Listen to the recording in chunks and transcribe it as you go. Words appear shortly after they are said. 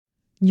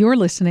You're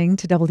listening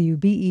to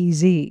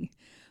WBEZ.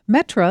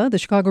 Metra, the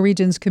Chicago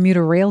region's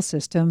commuter rail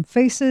system,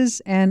 faces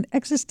an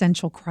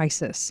existential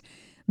crisis.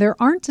 There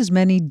aren't as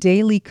many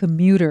daily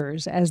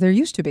commuters as there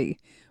used to be.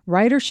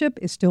 Ridership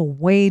is still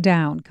way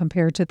down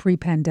compared to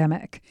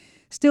pre-pandemic.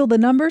 Still, the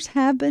numbers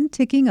have been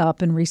ticking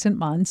up in recent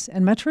months,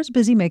 and Metra is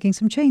busy making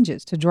some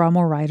changes to draw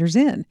more riders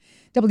in.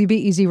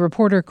 WBEZ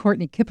reporter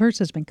Courtney Kueppers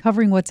has been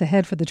covering what's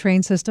ahead for the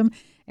train system,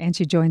 and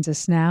she joins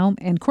us now.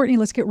 And Courtney,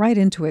 let's get right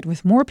into it.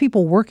 With more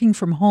people working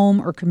from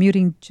home or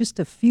commuting just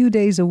a few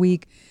days a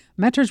week,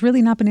 Metra's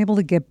really not been able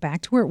to get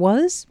back to where it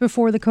was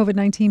before the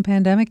COVID-19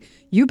 pandemic.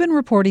 You've been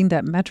reporting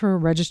that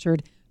Metra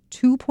registered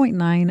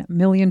 2.9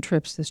 million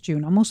trips this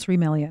June, almost 3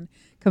 million,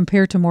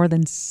 compared to more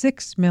than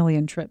 6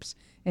 million trips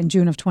in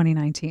June of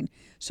 2019.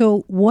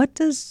 So what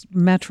does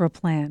Metra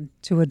plan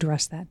to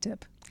address that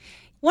dip?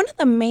 One of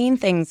the main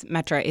things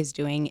Metra is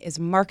doing is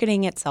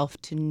marketing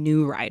itself to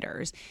new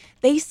riders.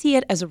 They see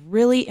it as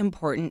really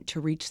important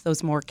to reach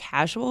those more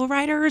casual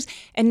riders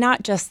and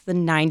not just the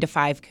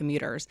 9-to-5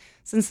 commuters,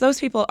 since those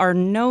people are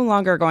no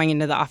longer going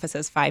into the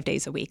offices 5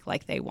 days a week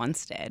like they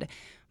once did.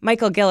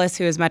 Michael Gillis,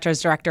 who is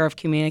Metra's director of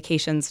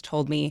communications,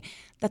 told me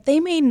that they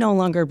may no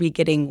longer be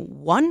getting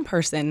one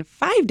person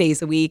 5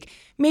 days a week.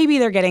 Maybe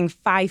they're getting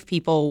 5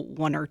 people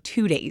 1 or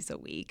 2 days a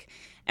week.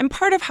 And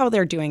part of how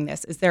they're doing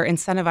this is they're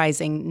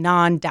incentivizing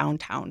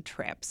non-downtown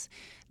trips.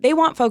 They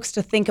want folks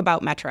to think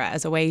about Metra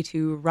as a way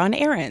to run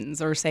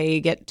errands or, say,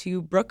 get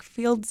to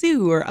Brookfield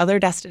Zoo or other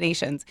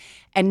destinations,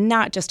 and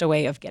not just a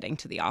way of getting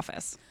to the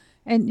office.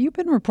 And you've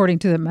been reporting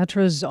to that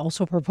Metra is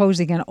also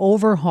proposing an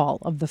overhaul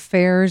of the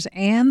fares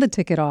and the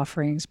ticket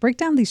offerings. Break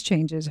down these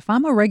changes. If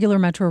I'm a regular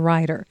Metra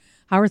rider,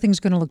 how are things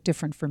going to look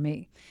different for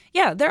me?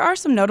 Yeah, there are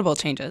some notable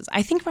changes.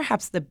 I think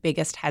perhaps the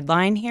biggest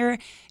headline here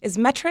is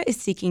Metra is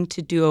seeking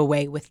to do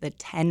away with the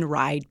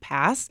 10-ride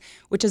pass,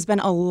 which has been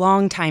a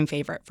long-time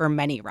favorite for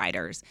many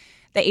riders.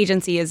 The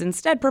agency is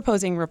instead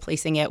proposing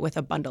replacing it with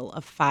a bundle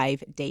of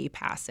 5-day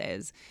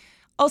passes.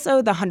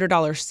 Also, the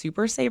 $100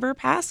 Super Saver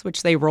Pass,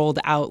 which they rolled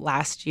out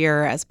last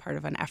year as part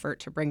of an effort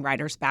to bring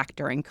riders back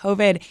during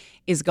COVID,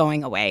 is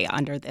going away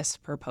under this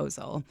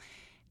proposal.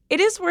 It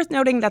is worth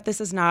noting that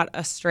this is not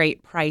a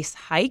straight price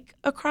hike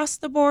across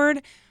the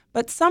board,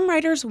 but some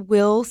riders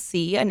will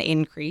see an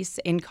increase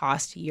in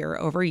cost year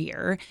over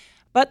year.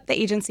 But the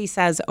agency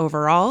says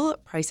overall,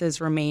 prices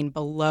remain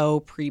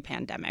below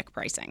pre-pandemic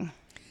pricing.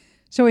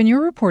 So in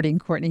your reporting,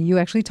 Courtney, you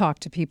actually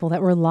talked to people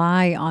that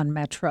rely on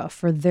Metra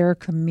for their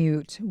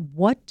commute.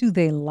 What do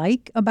they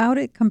like about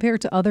it compared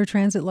to other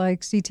transit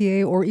like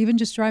CTA or even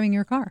just driving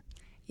your car?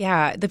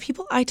 Yeah, the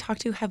people I talk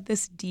to have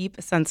this deep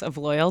sense of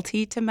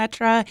loyalty to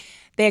Metra.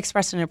 They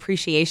express an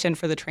appreciation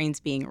for the trains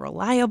being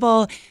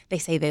reliable. They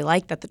say they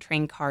like that the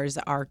train cars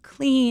are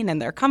clean and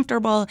they're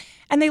comfortable.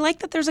 And they like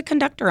that there's a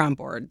conductor on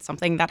board,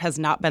 something that has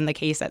not been the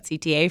case at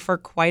CTA for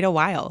quite a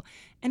while.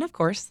 And of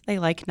course, they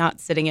like not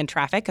sitting in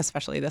traffic,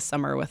 especially this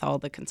summer with all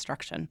the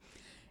construction.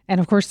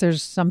 And of course,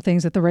 there's some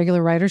things that the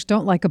regular riders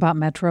don't like about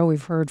Metra.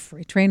 We've heard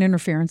freight train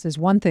interference is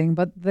one thing,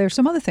 but there's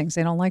some other things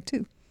they don't like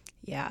too.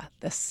 Yeah,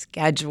 the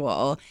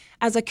schedule.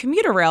 As a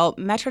commuter rail,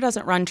 Metra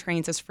doesn't run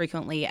trains as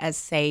frequently as,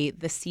 say,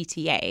 the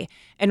CTA.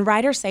 And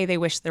riders say they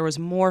wish there was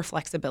more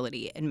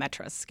flexibility in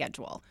Metra's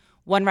schedule.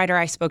 One rider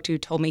I spoke to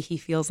told me he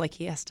feels like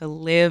he has to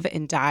live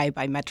and die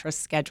by Metra's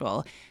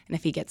schedule. And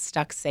if he gets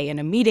stuck, say, in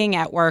a meeting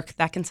at work,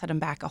 that can set him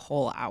back a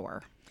whole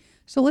hour.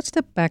 So let's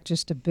step back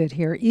just a bit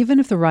here. Even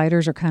if the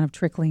riders are kind of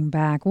trickling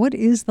back, what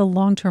is the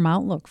long-term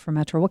outlook for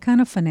Metra? What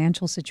kind of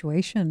financial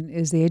situation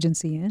is the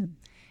agency in?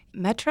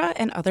 Metra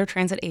and other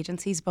transit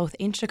agencies, both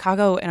in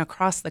Chicago and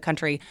across the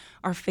country,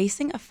 are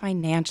facing a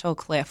financial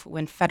cliff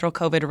when federal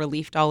COVID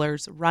relief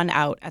dollars run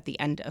out at the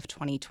end of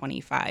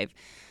 2025.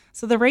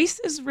 So the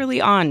race is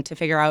really on to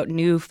figure out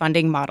new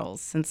funding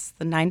models since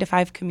the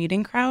 9-to-5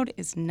 commuting crowd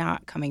is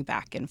not coming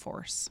back in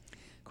force.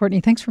 Courtney,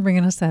 thanks for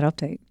bringing us that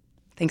update.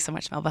 Thanks so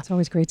much, Melba. It's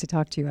always great to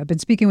talk to you. I've been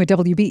speaking with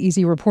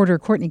WBEZ reporter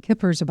Courtney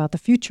Kueppers about the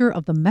future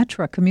of the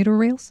Metra commuter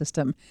rail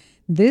system.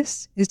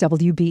 This is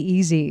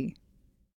WBEZ.